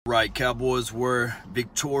Right, Cowboys were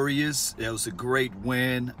victorious. It was a great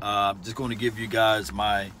win. Just going to give you guys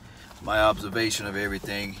my observation of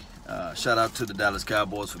everything. Shout out to the Dallas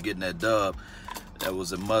Cowboys for getting that dub. That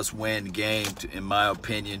was a must-win game, in my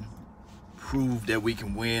opinion. Proved that we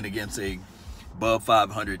can win against a above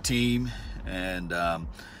 500 team. And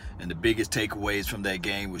the biggest takeaways from that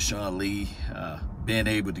game was Sean Lee being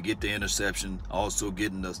able to get the interception, also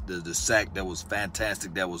getting the sack. That was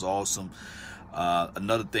fantastic. That was awesome.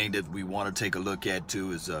 Another thing that we want to take a look at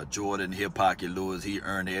too is Jordan Hip Pocket Lewis. He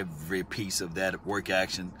earned every piece of that work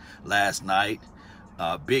action last night.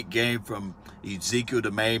 Big game from Ezekiel, the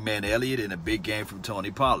main man Elliott, and a big game from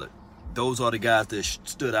Tony Pollard. Those are the guys that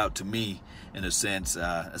stood out to me in a sense,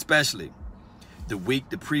 especially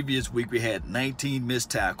the previous week we had 19 missed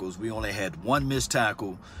tackles. We only had one missed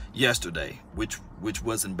tackle yesterday, which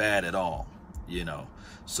wasn't bad at all, you know.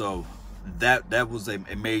 So that was a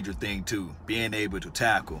major thing too, being able to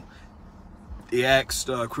tackle. They asked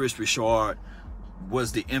Chris Richard,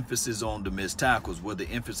 was the emphasis on the missed tackles? Was the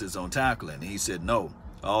emphasis on tackling? And he said no.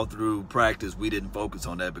 All through practice, we didn't focus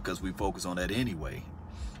on that because we focus on that anyway.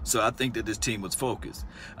 So I think that this team was focused.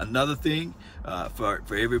 Another thing for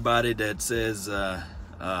everybody that says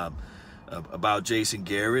about Jason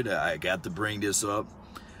Garrett, I got to bring this up.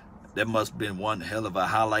 That must have been one hell of a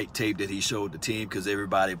highlight tape that he showed the team, because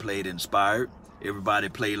everybody played inspired. Everybody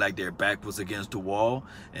played like their back was against the wall.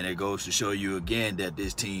 And it goes to show you again that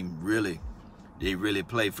this team really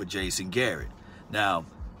play for Jason Garrett. Now,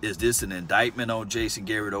 is this an indictment on Jason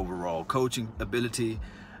Garrett overall coaching ability?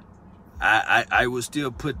 I would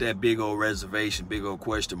still put that big old reservation, big old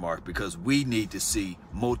question mark, because we need to see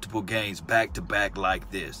multiple games back to back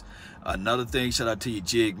like this. Another thing, shout out to you,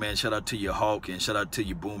 Jig, man. Shout out to you, Hawk, and shout out to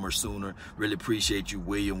you, Boomer Sooner. Really appreciate you,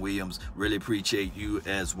 William Williams. Really appreciate you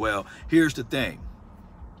as well. Here's the thing.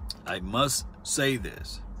 I must say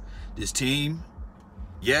this. This team,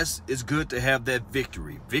 yes, it's good to have that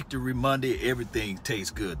victory. Victory Monday, everything tastes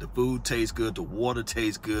good. The food tastes good. The water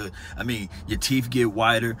tastes good. I mean, your teeth get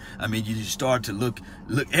whiter. I mean, you just start to look,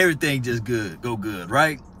 everything just go good,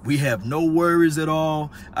 right? We have no worries at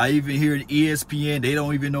all. I even hear ESPN, they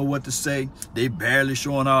don't even know what to say. They barely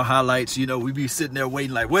showing our highlights. You know, we be sitting there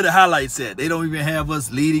waiting like, where the highlights at? They don't even have us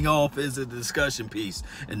leading off as a discussion piece,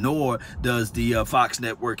 and nor does the Fox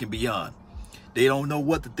Network and beyond. They don't know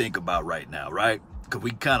what to think about right now, right? Because we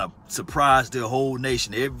kind of surprised the whole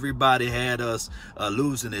nation. Everybody had us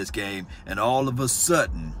losing this game, and all of a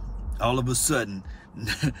sudden,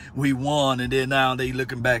 we won, and then now they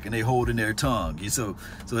looking back and they holding their tongue. So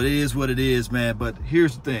it is what it is, man. But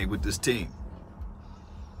here's the thing with this team.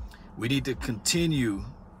 We need to continue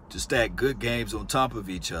to stack good games on top of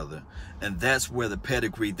each other, and that's where the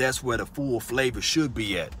pedigree, that's where the full flavor should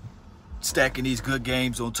be at. Stacking these good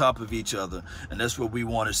games on top of each other, and that's what we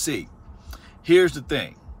want to see. Here's the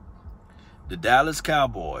thing. The Dallas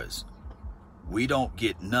Cowboys, we don't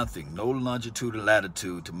get nothing, no longitude or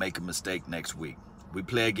latitude to make a mistake next week. We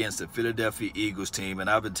play against the Philadelphia Eagles team, and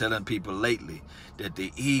I've been telling people lately that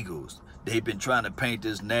the Eagles, they've been trying to paint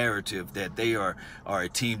this narrative that they are a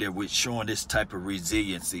team that was showing this type of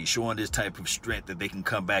resiliency, showing this type of strength that they can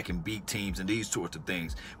come back and beat teams and these sorts of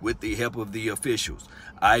things with the help of the officials.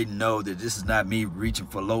 I know that this is not me reaching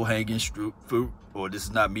for low-hanging fruit, or this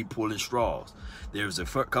is not me pulling straws. There was a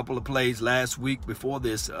couple of plays last week before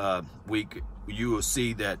this week. You will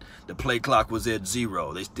see that the play clock was at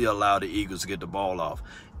 0. They still allowed the Eagles to get the ball off.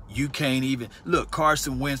 You can't even look.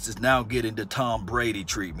 Carson Wentz is now getting the Tom Brady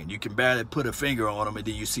treatment. You can barely put a finger on him, and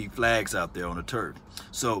then you see flags out there on the turf.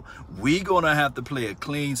 So we're gonna have to play a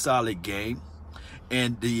clean, solid game.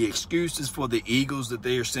 And the excuses for the Eagles that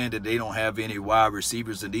they are saying that they don't have any wide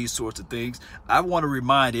receivers and these sorts of things, I want to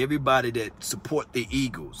remind everybody that support the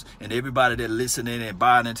Eagles and everybody that listening and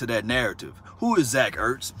buying into that narrative. Who is Zach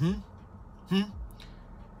Ertz?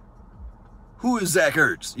 Who is Zach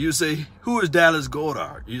Ertz? You see, who is Dallas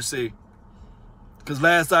Goedert? You see, because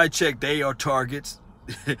last I checked, they are targets.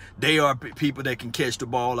 They are people that can catch the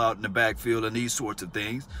ball out in the backfield and these sorts of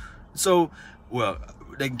things. So, well,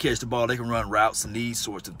 they can catch the ball, they can run routes and these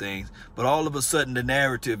sorts of things. But all of a sudden, the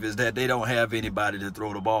narrative is that they don't have anybody to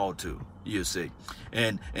throw the ball to, you see.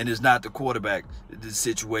 And it's not the quarterback, the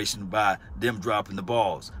situation by them dropping the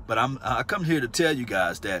balls. But I come here to tell you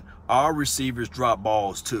guys that our receivers drop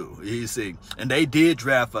balls too, you see. And they did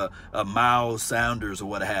draft a Miles Sanders or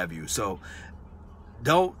what have you. So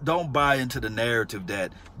don't buy into the narrative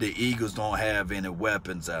that the Eagles don't have any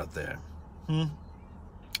weapons out there.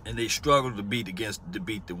 And they struggled to beat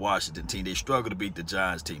the Washington team. They struggled to beat the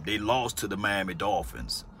Giants team. They lost to the Miami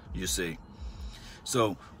Dolphins, you see.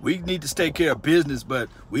 So we need to take care of business, but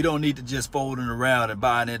we don't need to just folding around and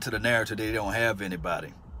buying into the narrative they don't have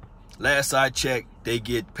anybody. Last I checked, they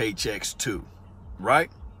get paychecks too, right?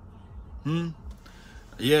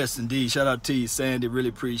 Yes, indeed. Shout out to you, Sandy. Really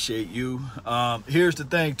appreciate you. Here's the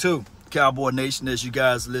thing too, Cowboy Nation, as you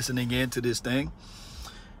guys listening into this thing.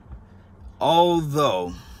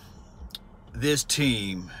 Although this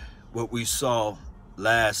team, what we saw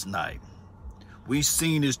last night, we've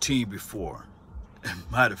seen this team before.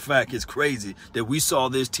 Matter of fact, it's crazy that we saw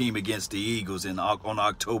this team against the Eagles on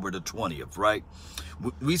October the 20th, right?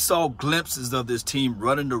 We saw glimpses of this team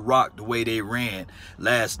running the rock the way they ran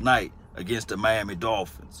last night against the Miami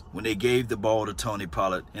Dolphins when they gave the ball to Tony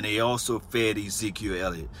Pollard, and they also fed Ezekiel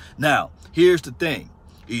Elliott. Now, here's the thing.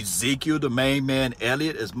 Ezekiel, the main man,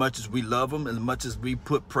 Elliott, as much as we love him, as much as we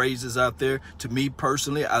put praises out there, to me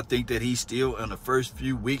personally, I think that he still, in the first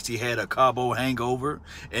few weeks, he had a Cabo hangover.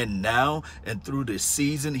 And now, and through the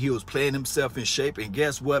season, he was playing himself in shape. And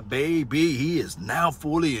guess what, baby? He is now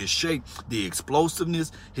fully in shape. The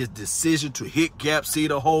explosiveness, his decision to hit gap, see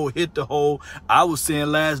the hole, hit the hole. I was saying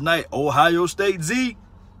last night, Ohio State Zeke,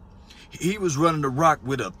 he was running the rock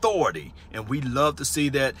with authority, and we love to see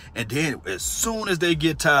that. And then as soon as they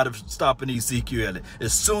get tired of stopping Ezekiel Elliott,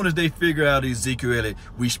 as soon as they figure out Ezekiel Elliott,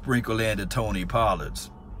 we sprinkle in the Tony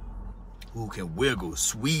Pollards, who can wiggle,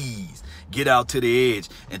 squeeze, get out to the edge,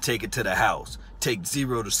 and take it to the house. Take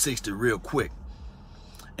 0 to 60 real quick.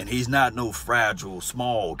 And he's not no fragile,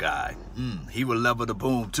 small guy. He will level the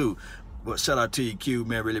boom, too. But shout out to you, Q,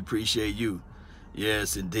 man. Really appreciate you.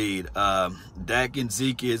 Yes, indeed. Dak and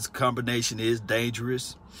Zeke's combination is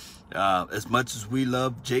dangerous. As much as we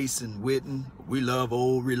love Jason Witten, we love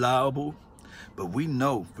old reliable, but we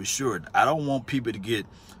know for sure. I don't want people to get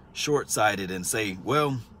short-sighted and say,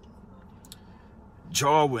 well,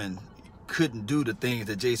 Jarwin couldn't do the things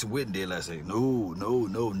that Jason Witten did last night. No.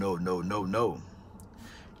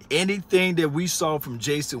 Anything that we saw from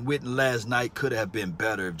Jason Witten last night could have been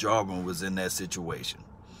better if Jarwin was in that situation.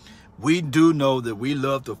 We do know that we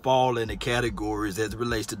love to fall into categories as it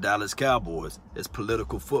relates to Dallas Cowboys as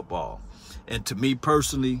political football. And to me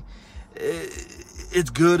personally, it's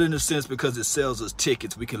good in a sense because it sells us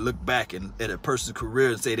tickets. We can look back at a person's career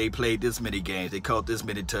and say they played this many games, they caught this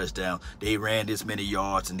many touchdowns, they ran this many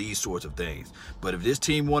yards and these sorts of things. But if this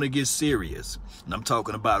team want to get serious, and I'm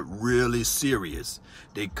talking about really serious,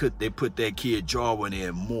 they put that kid Jarwin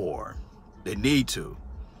in more. They need to.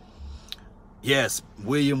 Yes,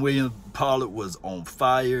 William Pollard was on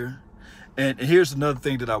fire. And here's another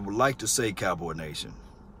thing that I would like to say, Cowboy Nation.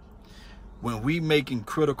 When we making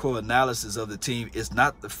critical analysis of the team, it's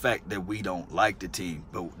not the fact that we don't like the team,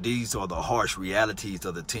 but these are the harsh realities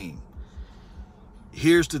of the team.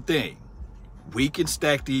 Here's the thing. We can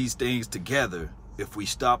stack these things together if we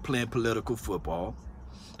stop playing political football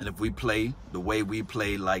and if we play the way we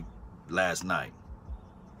played like last night.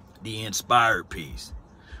 The inspired piece.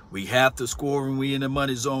 We have to score when we in the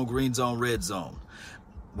money zone, green zone, red zone.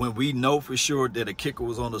 When we know for sure that a kicker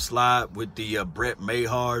was on the slide with the Brett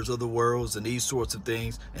Mahars of the worlds and these sorts of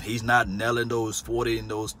things, and he's not nailing those 40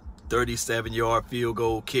 and those 37-yard field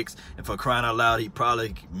goal kicks, and for crying out loud, he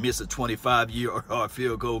probably missed a 25-yard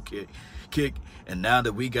field goal kick. And now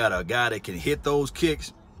that we got a guy that can hit those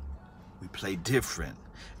kicks, we play different.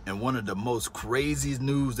 And one of the most craziest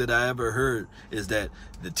news that I ever heard is that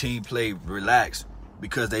the team played relaxed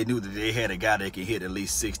because they knew that they had a guy that can hit at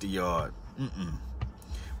least 60 yards.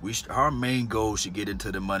 Our main goal should get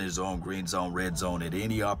into the money zone, green zone, red zone at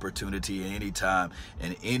any opportunity, at any time,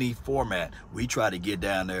 in any format. We try to get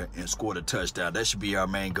down there and score the touchdown. That should be our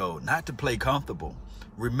main goal, not to play comfortable.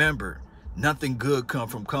 Remember, nothing good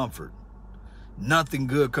comes from comfort. Nothing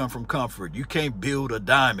good comes from comfort. You can't build a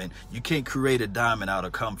diamond. You can't create a diamond out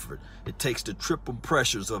of comfort. It takes the triple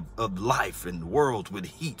pressures of life and worlds with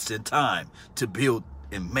heats and time to build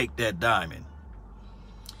and make that diamond.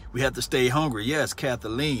 We have to stay hungry. Yes,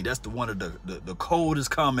 Kathleen, that's one of the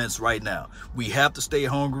coldest comments right now. We have to stay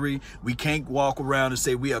hungry. We can't walk around and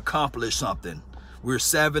say we accomplished something. We're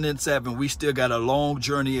 7-7. We still got a long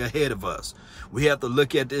journey ahead of us. We have to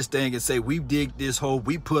look at this thing and say we dig this hole,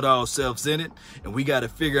 we put ourselves in it, and we got to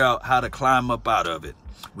figure out how to climb up out of it.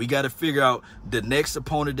 We got to figure out the next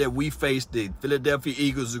opponent that we face. The Philadelphia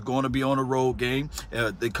Eagles are going to be on a road game.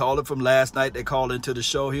 They called it from last night. They called into the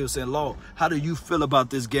show. He was saying, Law, how do you feel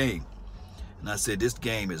about this game? And I said, this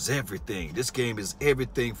game is everything. This game is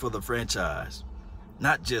everything for the franchise.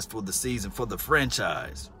 Not just for the season, for the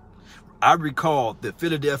franchise. I recall the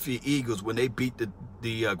Philadelphia Eagles when they beat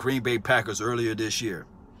the Green Bay Packers earlier this year.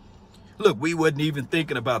 Look, we wasn't even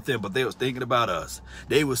thinking about them, but they was thinking about us.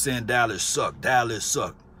 They were saying Dallas suck, Dallas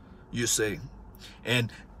suck. You say,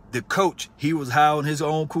 And the coach, he was high on his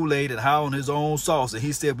own Kool-Aid and high on his own sauce. And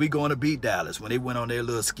he said, we're going to beat Dallas when they went on their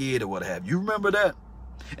little skid or what have you. You remember that?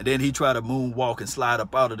 And then he tried to moonwalk and slide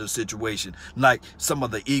up out of the situation like some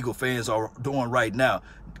of the Eagle fans are doing right now,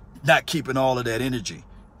 not keeping all of that energy.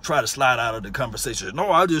 Try to slide out of the conversation. No,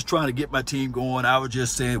 I was just trying to get my team going. I was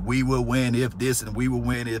just saying we will win if this and we will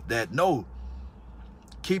win if that. No,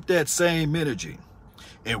 keep that same energy.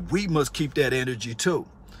 And we must keep that energy too.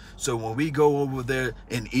 So when we go over there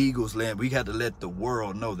in Eagles land, we got to let the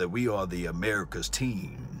world know that we are the America's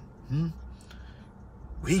team.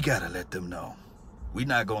 We got to let them know. We're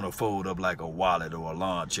not going to fold up like a wallet or a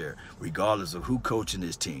lawn chair, regardless of who coaching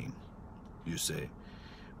this team, you see.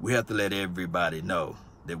 We have to let everybody know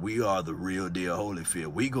that we are the real deal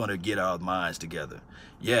Holyfield. We're going to get our minds together.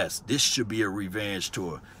 Yes, this should be a revenge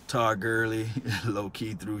tour. Todd Gurley,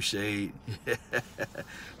 low-key threw shade.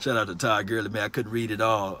 Shout out to Todd Gurley, man. I couldn't read it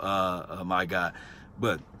all, my guy.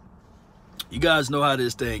 But you guys know how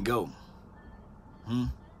this thing go. We're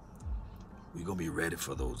going to be ready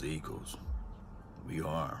for those Eagles. We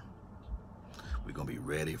are. We're going to be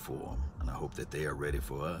ready for them. And I hope that they are ready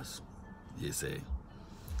for us. You see,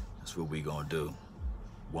 that's what we're going to do.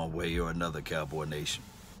 One way or another, Cowboy Nation.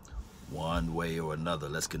 One way or another.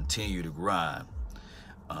 Let's continue to grind.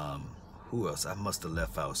 Who else? I must have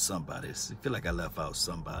left out somebody. I feel like I left out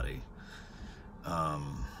somebody.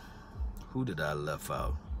 Who did I left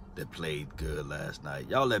out that played good last night?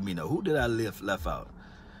 Y'all let me know. Who did I left out?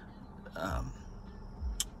 I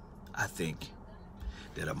think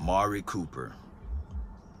that Amari Cooper,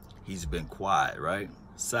 he's been quiet, right?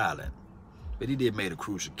 Silent. But he did make a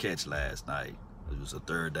crucial catch last night. It was a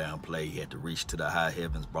third down play. He had to reach to the high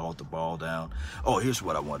heavens, brought the ball down. Oh, here's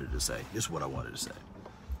what I wanted to say.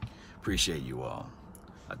 Appreciate you all.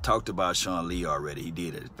 I talked about Sean Lee already. He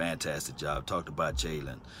did a fantastic job. Talked about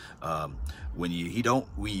Jalen. When you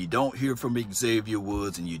don't hear from Xavier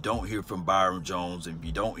Woods and you don't hear from Byron Jones and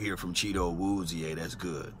you don't hear from Cheeto Awuzie, that's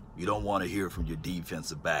good. You don't want to hear from your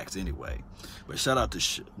defensive backs anyway. But shout out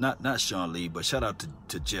to not Sean Lee, but shout out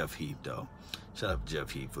to Jeff Heath though. Shout out to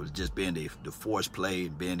Jeff Heath for just being the force play,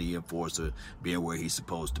 being the enforcer, being where he's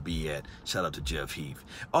supposed to be at. Shout out to Jeff Heath.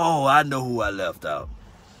 Oh, I know who I left out.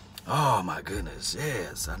 Oh my goodness,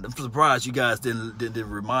 yes. I'm surprised you guys didn't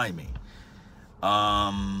remind me.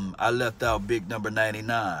 I left out big number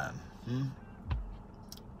 99.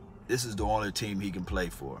 This is the only team he can play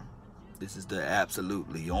for. This is the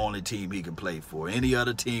absolutely only team he can play for. Any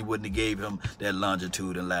other team wouldn't have gave him that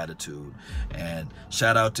longitude and latitude. And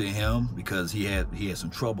shout out to him because he had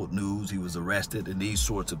some troubled news. He was arrested and these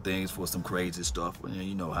sorts of things for some crazy stuff.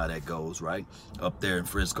 You know how that goes, right? Up there in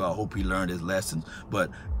Frisco, I hope he learned his lessons.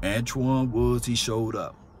 But Antwan Woods, he showed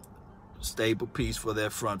up. Stable piece for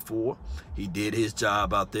that front four. He did his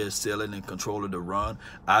job out there sealing and controlling the run.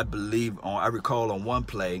 I recall on one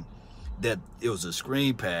play, that it was a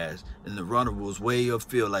screen pass and the runner was way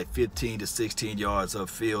upfield, like 15 to 16 yards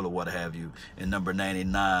upfield or what have you. And number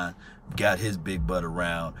 99 got his big butt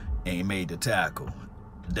around and made the tackle.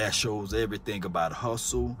 That shows everything about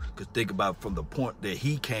hustle. Because think about from the point that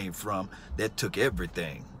he came from, that took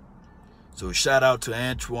everything. So shout out to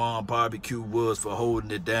Antwan Barbecue Woods for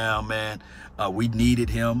holding it down, man. We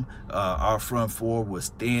needed him. Our front four was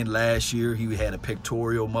thin last year. He had a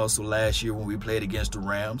pectoral muscle last year when we played against the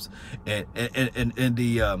Rams. And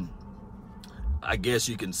the I guess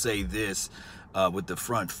you can say this with the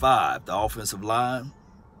front five, the offensive line,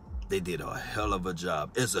 they did a hell of a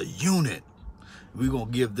job. As a unit, we're going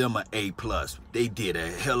to give them an A+. They did a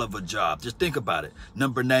hell of a job. Just think about it.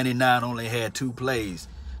 Number 99 only had 2 plays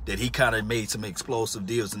that he kind of made some explosive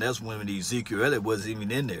deals, and that's when Ezekiel Elliott wasn't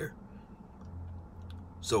even in there.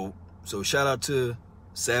 So shout out to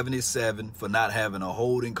 77 for not having a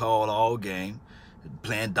holding call all game,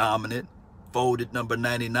 playing dominant, folded number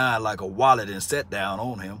 99 like a wallet and sat down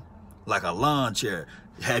on him like a lawn chair.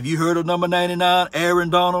 Have you heard of number 99, Aaron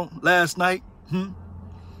Donald, last night?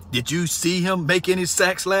 Did you see him make any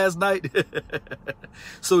sacks last night?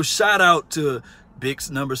 So shout out to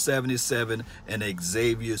Bix number 77 and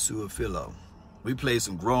Xavier Suafilo. We played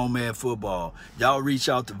some grown man football. Y'all reach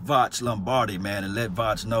out to Voch Lombardi, man, and let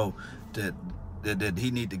Voch know that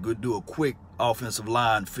he need to go do a quick offensive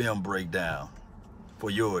line film breakdown for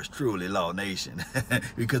yours truly, Law Nation.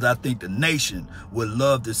 Because I think the nation would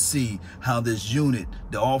love to see how this unit,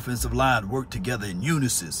 the offensive line, work together in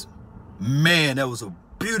unison. Man, that was a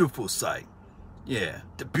beautiful sight. Yeah,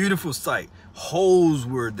 the beautiful sight. Holes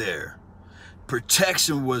were there.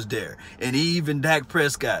 Protection was there. And even Dak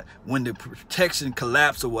Prescott, when the protection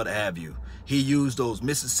collapsed or what have you, he used those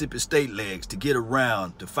Mississippi State legs to get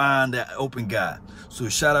around, to find that open guy. So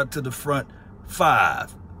shout out to the front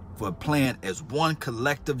 5 for playing as one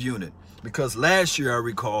collective unit. Because last year, I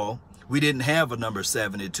recall, we didn't have a number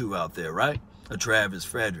 72 out there, right? A Travis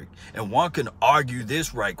Frederick. And one can argue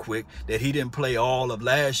this right quick, that he didn't play all of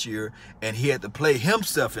last year and he had to play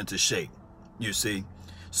himself into shape, you see.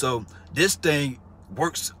 So this thing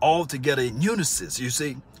works all together in unison, you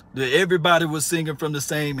see. Everybody was singing from the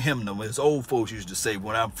same hymnal, as old folks used to say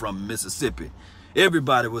when I'm from Mississippi.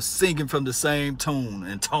 Everybody was singing from the same tone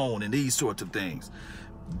and these sorts of things.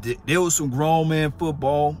 There was some grown man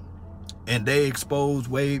football, and they exposed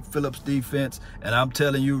Wade Phillips' defense. And I'm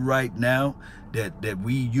telling you right now that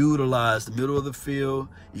we utilized the middle of the field,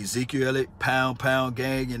 Ezekiel Elliott, pound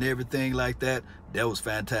gang, and everything like that. That was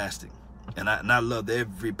fantastic. And I loved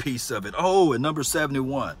every piece of it. Oh, and number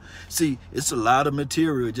 71. See, it's a lot of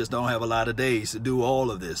material. It just don't have a lot of days to do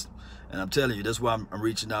all of this. And I'm telling you, that's why I'm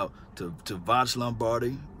reaching out to Voch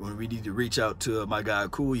Lombardi, when we need to reach out to my guy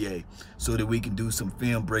Coulier, so that we can do some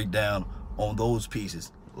film breakdown on those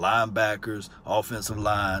pieces. Linebackers, offensive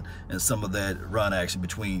line, and some of that run action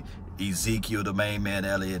between Ezekiel, the main man,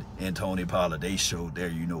 Elliott, and Tony Pollard. They showed their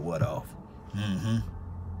you-know-what off.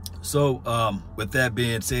 So, with that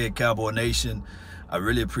being said, Cowboy Nation, I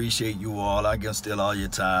really appreciate you all. I can steal all your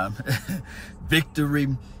time. Victory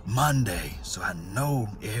Monday. So I know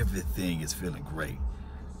everything is feeling great.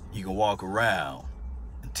 You can walk around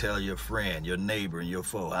and tell your friend, your neighbor, and your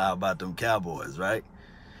foe, how about them Cowboys, right?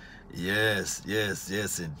 Yes,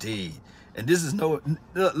 indeed. And this is no,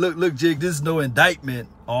 look, Jig, this is no indictment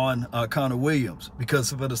on Connor Williams,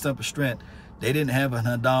 because for the simple strength, they didn't have an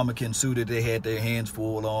Ndamukong Suh that they had their hands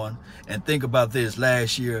full on. And think about this,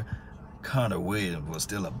 last year, Connor Williams was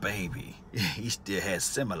still a baby. He still had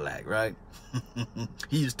Similac, right?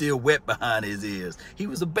 He was still wet behind his ears. He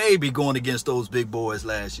was a baby going against those big boys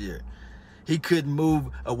last year. He couldn't move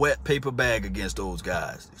a wet paper bag against those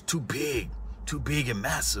guys. Too big and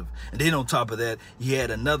massive. And then on top of that, he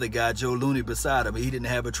had another guy, Joe Looney, beside him. He didn't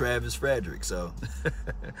have a Travis Frederick. So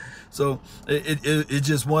it's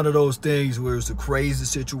just one of those things where it's a crazy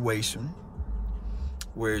situation,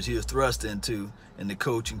 whereas he was thrust into, and the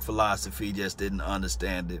coaching philosophy just didn't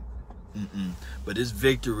understand it. But this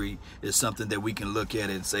victory is something that we can look at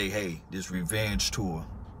and say, hey, this revenge tour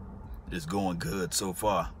is going good so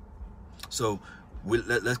far. So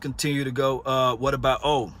let's continue to go. What about,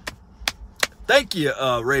 thank you,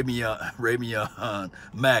 Ramion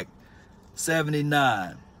Mac,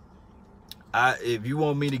 79. If you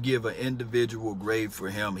want me to give an individual grade for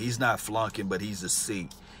him, he's not flunking, but he's a C.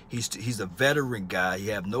 He's a veteran guy. He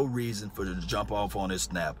have no reason for to jump off on his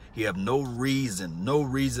snap. He have no reason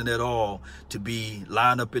at all to be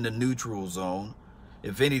lined up in the neutral zone.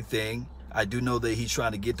 If anything, I do know that he's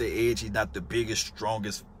trying to get the edge. He's not the biggest,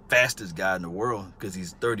 strongest, fastest guy in the world, because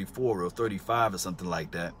he's 34 or 35 or something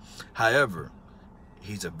like that. However,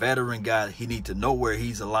 he's a veteran guy. He needs to know where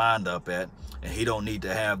he's lined up at, and he don't need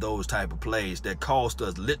to have those type of plays that cost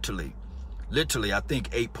us literally, I think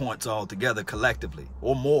 8 points altogether collectively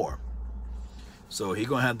or more. So he's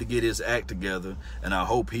going to have to get his act together, and I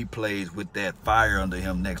hope he plays with that fire under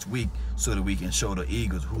him next week, so that we can show the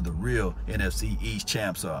Eagles who the real NFC East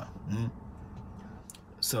champs are.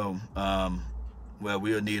 So, well,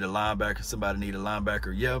 we'll need a linebacker. Somebody need a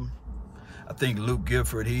linebacker. Yeah, I think Luke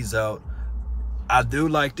Gifford, he's out. I do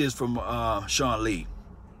like this from Sean Lee.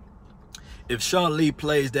 If Sean Lee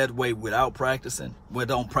plays that way without practicing, well,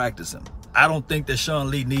 don't practice him. I don't think that Sean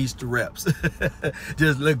Lee needs the reps.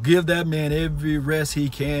 Just give that man every rest he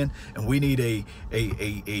can, and we need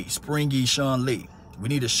a springy Sean Lee. We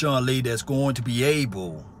need a Sean Lee that's going to be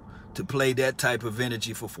able to play that type of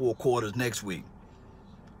energy for 4 quarters next week.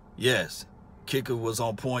 Yes, kicker was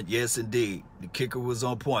on point. Yes, indeed. The kicker was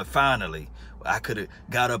on point. Finally, I could have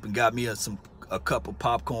got up and got me a cup of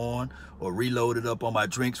popcorn or reloaded up on my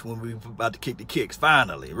drinks when we were about to kick the kicks.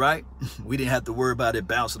 Finally, right? We didn't have to worry about it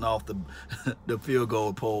bouncing off the field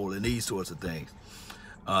goal pole and these sorts of things.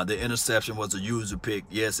 The interception was a user pick.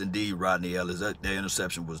 Yes, indeed, Rodney Ellis. That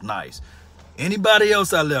interception was nice. Anybody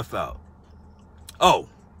else I left out? Oh,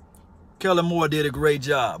 Kellen Moore did a great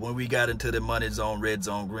job when we got into the money zone, red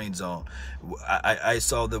zone, green zone. I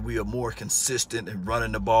saw that we are more consistent in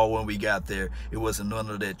running the ball when we got there. It wasn't none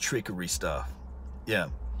of that trickery stuff. Yeah.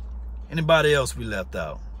 Anybody else we left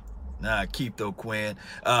out? Nah, keep though, Quinn.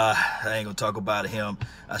 I ain't gonna talk about him.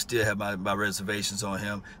 I still have my reservations on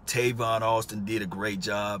him. Tavon Austin did a great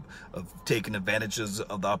job of taking advantages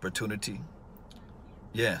of the opportunity.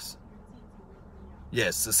 Yes,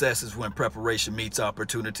 success is when preparation meets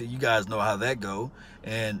opportunity. You guys know how that go.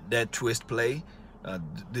 And that twist play,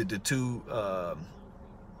 the two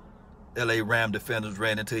LA Ram defenders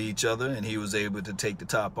ran into each other, and he was able to take the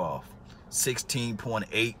top off.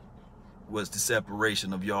 16.8 was the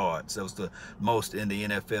separation of yards. That was the most in the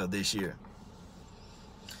NFL this year.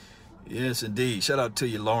 Yes, indeed. Shout out to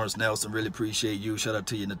you, Lawrence Nelson. Really appreciate you. Shout out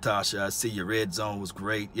to you, Natasha. I see your red zone was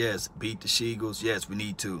great. Yes, beat the Sheagles. Yes, we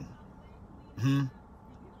need to.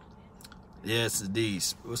 Yes, indeed.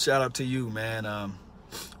 Well, shout out to you, man.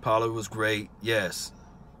 Paula was great. Yes.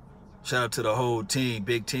 Shout out to the whole team.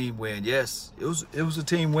 Big team win. Yes, it was a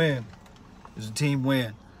team win. It was a team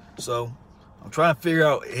win. So I'm trying to figure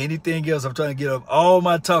out anything else. I'm trying to get up all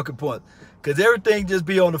my talking points. Because everything just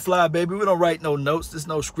be on the fly, baby. We don't write no notes. There's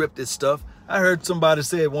no scripted stuff. I heard somebody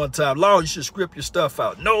say it one time, Law, you should script your stuff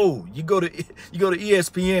out. No, you go to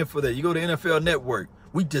ESPN for that. You go to NFL Network.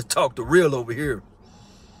 We just talk the real over here.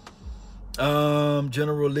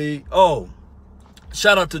 General Lee. Oh,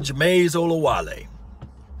 shout out to Jameis Olawale.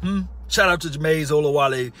 Shout out to Jameis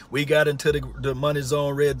Olawale. We got into the money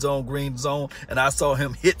zone, red zone, green zone, and I saw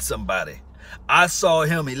him hit somebody. I saw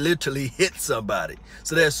him, he literally hit somebody.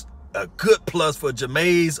 So that's a good plus for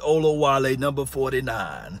Jameis Olawale, number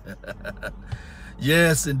 49.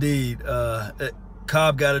 Yes, indeed.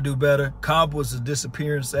 Cobb got to do better. Cobb was a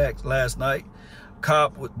disappearance act last night.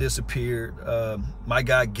 Cobb disappeared. My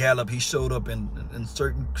guy Gallup, he showed up in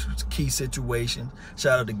certain key situations.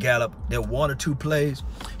 Shout out to Gallup. There were one or two plays.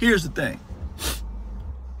 Here's the thing.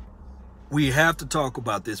 We have to talk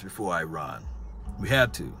about this before I run. We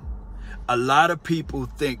have to. A lot of people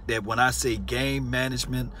think that when I say game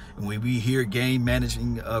management, and when we hear game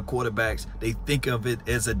managing quarterbacks, they think of it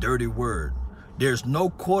as a dirty word. There's no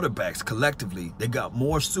quarterbacks collectively that got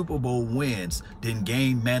more Super Bowl wins than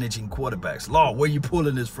game managing quarterbacks. Law, where you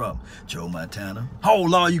pulling this from? Joe Montana. Oh,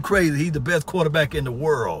 Law, you crazy. He's the best quarterback in the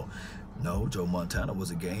world. No, Joe Montana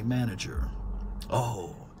was a game manager.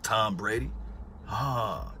 Oh, Tom Brady.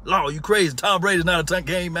 Law, you crazy. Tom Brady's not a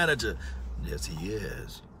game manager. Yes, he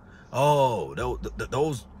is. Oh,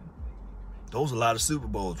 those a lot of Super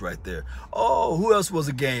Bowls right there. Oh, who else was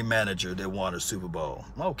a game manager that won a Super Bowl?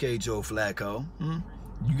 Okay, Joe Flacco.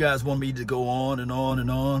 You guys want me to go on and on and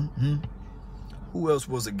on? Who else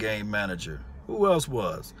was a game manager? Who else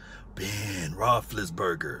was? Ben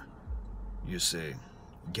Roethlisberger. You see,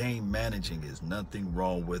 game managing is nothing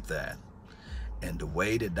wrong with that. And the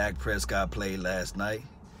way that Dak Prescott played last night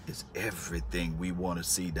is everything we want to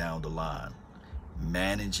see down the line.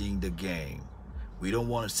 Managing the game. We don't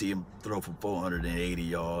want to see him throw for 480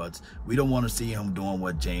 yards. We don't want to see him doing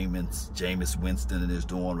what Jameis Winston is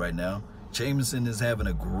doing right now. Jameson is having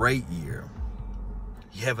a great year.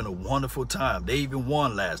 He's having a wonderful time. They even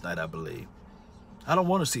won last night, I believe. I don't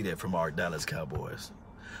want to see that from our Dallas Cowboys.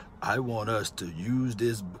 I want us to use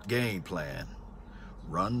this game plan.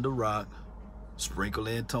 Run the rock. Sprinkle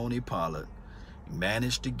in Tony Pollard.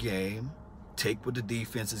 Manage the game. Take what the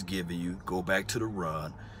defense is giving you. Go back to the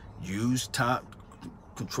run. Use time,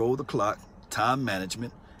 control the clock, time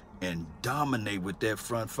management, and dominate with that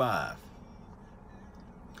front five.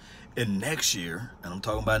 And next year, and I'm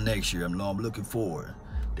talking about next year, I'm looking forward,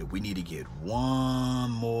 that we need to get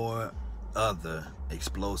one more other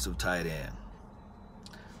explosive tight end.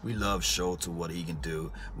 We love Schultz and what he can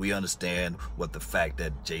do. We understand what the fact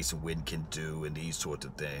that Jason Witten can do and these sorts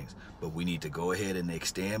of things. But we need to go ahead and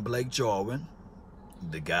extend Blake Jarwin.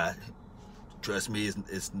 The guy, trust me,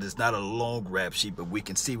 it's not a long rap sheet, but we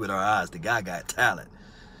can see with our eyes the guy got talent.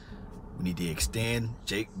 We need to extend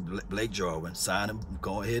Blake Jarwin, sign him,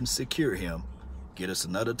 go ahead and secure him, get us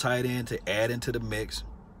another tight end to add into the mix.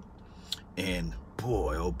 And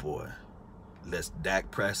boy, oh boy, let's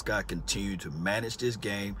Dak Prescott continue to manage this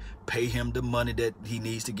game, pay him the money that he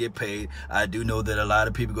needs to get paid. I do know that a lot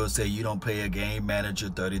of people are going to say you don't pay a game manager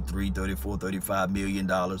 $33, $34, $35 million.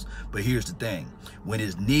 But here's the thing. When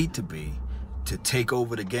it's need to be to take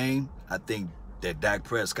over the game, I think that Dak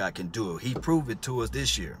Prescott can do it. He proved it to us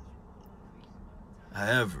this year.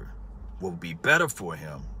 However, what would be better for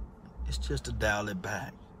him is just to dial it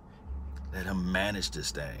back. Let him manage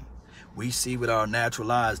this thing. We see with our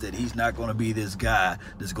natural eyes that he's not going to be this guy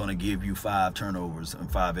that's going to give you 5 turnovers and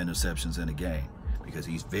 5 interceptions in a game, because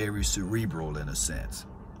he's very cerebral in a sense.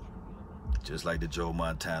 Just like the Joe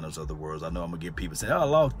Montanas of the world. I know I'm going to get people saying, oh,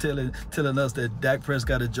 Law telling us that Dak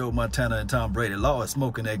Prescott is Joe Montana and Tom Brady. Law is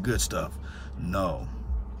smoking that good stuff. No.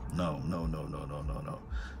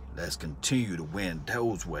 Let's continue to win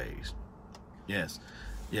those ways. Yes.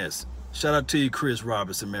 Shout out to you, Chris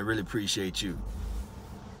Robertson, man. Really appreciate you.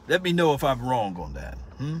 Let me know if I'm wrong on that.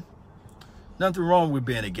 Nothing wrong with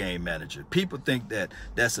being a game manager. People think that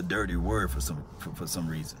that's a dirty word for some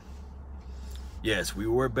reason. Yes, we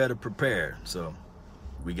were better prepared, so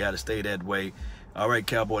we got to stay that way. All right,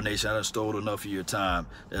 Cowboy Nation, I done stole enough of your time.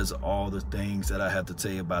 That's all the things that I have to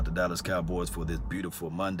tell you about the Dallas Cowboys for this beautiful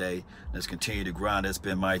Monday. Let's continue to grind. That's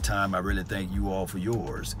been my time. I really thank you all for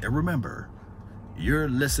yours. And remember, you're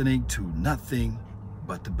listening to nothing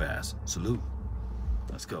but the best. Salute.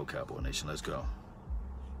 Let's go, Cowboy Nation. Let's go.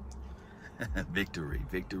 Victory,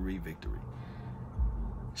 victory, victory.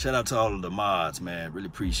 Shout out to all of the mods, man. Really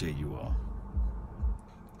appreciate you all.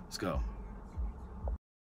 Let's go.